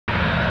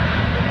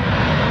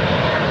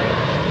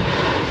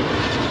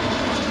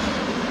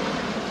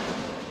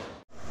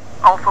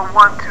Alpha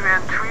 1, 2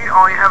 and 3,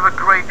 I have a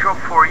great job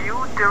for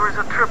you. There is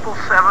a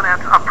 777 at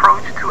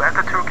approach to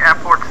Atatürk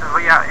Airport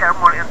via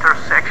ERMAN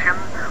intersection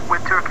with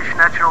Turkish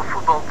national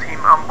football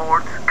team on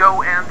board.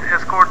 Go and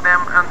escort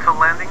them until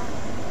landing.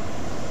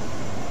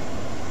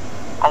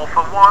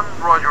 Alpha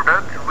 1, roger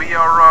that. We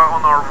are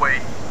on our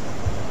way.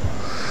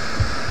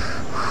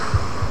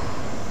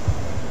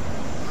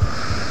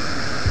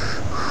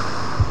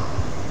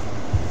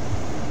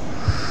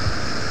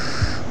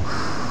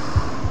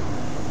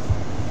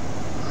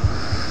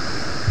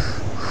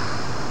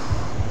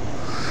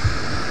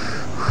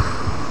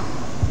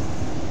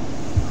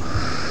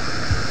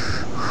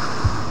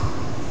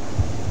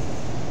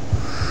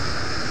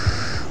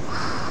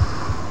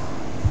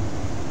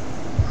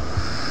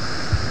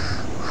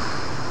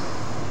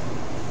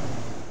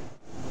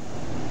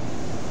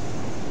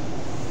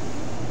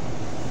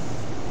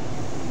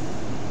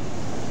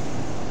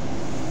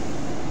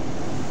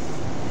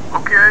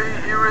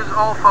 Okay, here is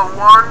Alpha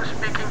 1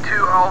 speaking to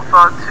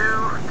Alpha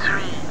 2,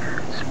 3.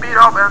 Speed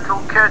up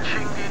until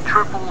catching the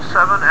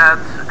 777 at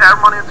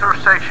ERMAN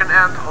intersection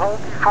and hold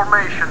the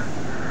formation.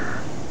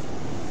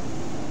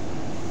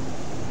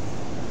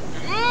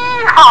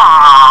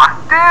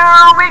 Yeehaw!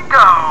 There we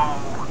go!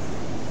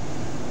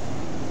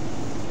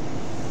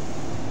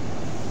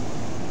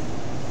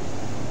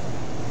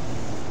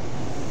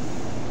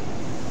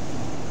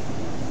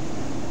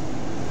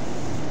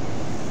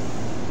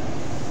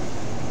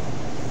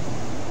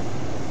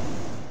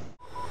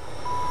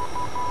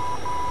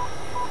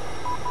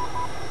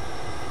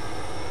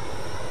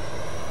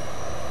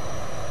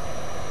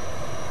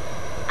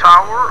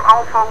 Tower,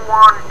 Alpha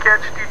 1,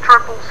 catch the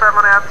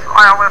 777 at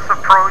ILS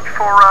approach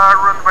for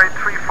runway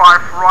 35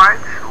 right.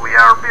 We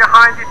are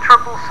behind the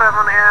 777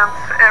 and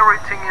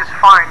everything is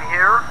fine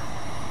here.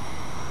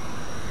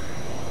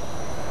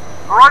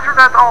 Roger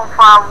that,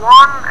 Alpha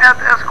 1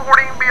 at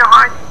escorting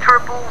behind the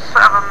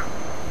 777.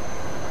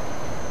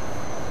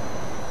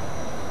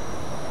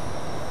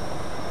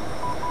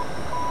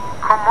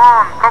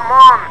 Come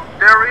on,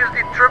 there is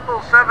the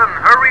 777,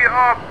 hurry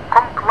up,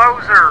 come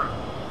closer.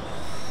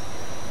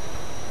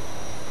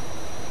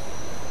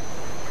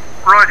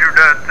 Roger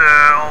that,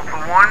 Alpha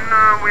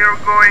 1, we are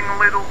going a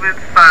little bit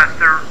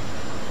faster.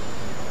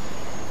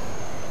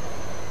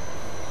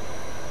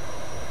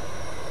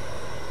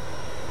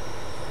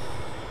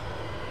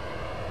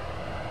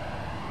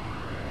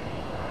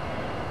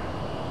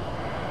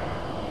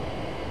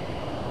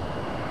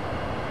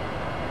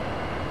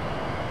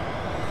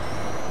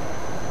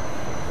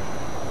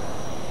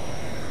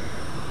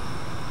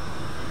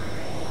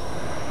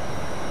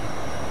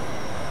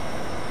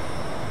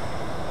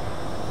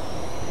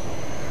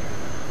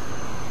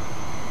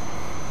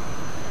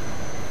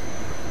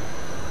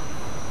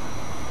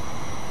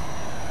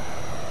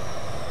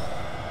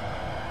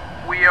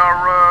 We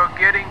are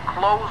getting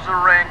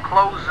closer and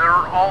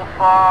closer.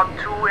 Alpha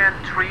 2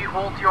 and 3,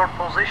 hold your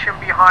position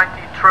behind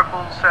the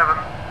 777.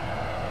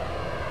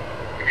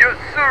 Yes,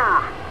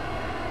 sir.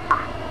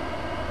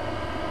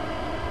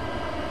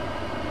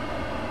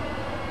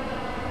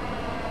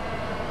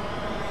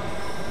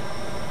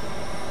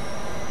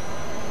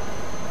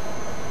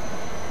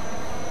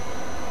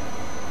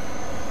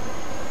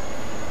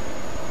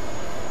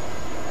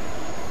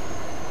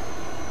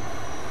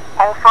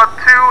 Alpha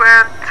 2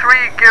 and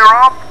 3, gear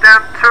up,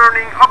 then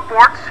turning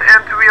upwards,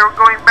 and we are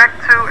going back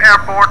to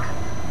airport.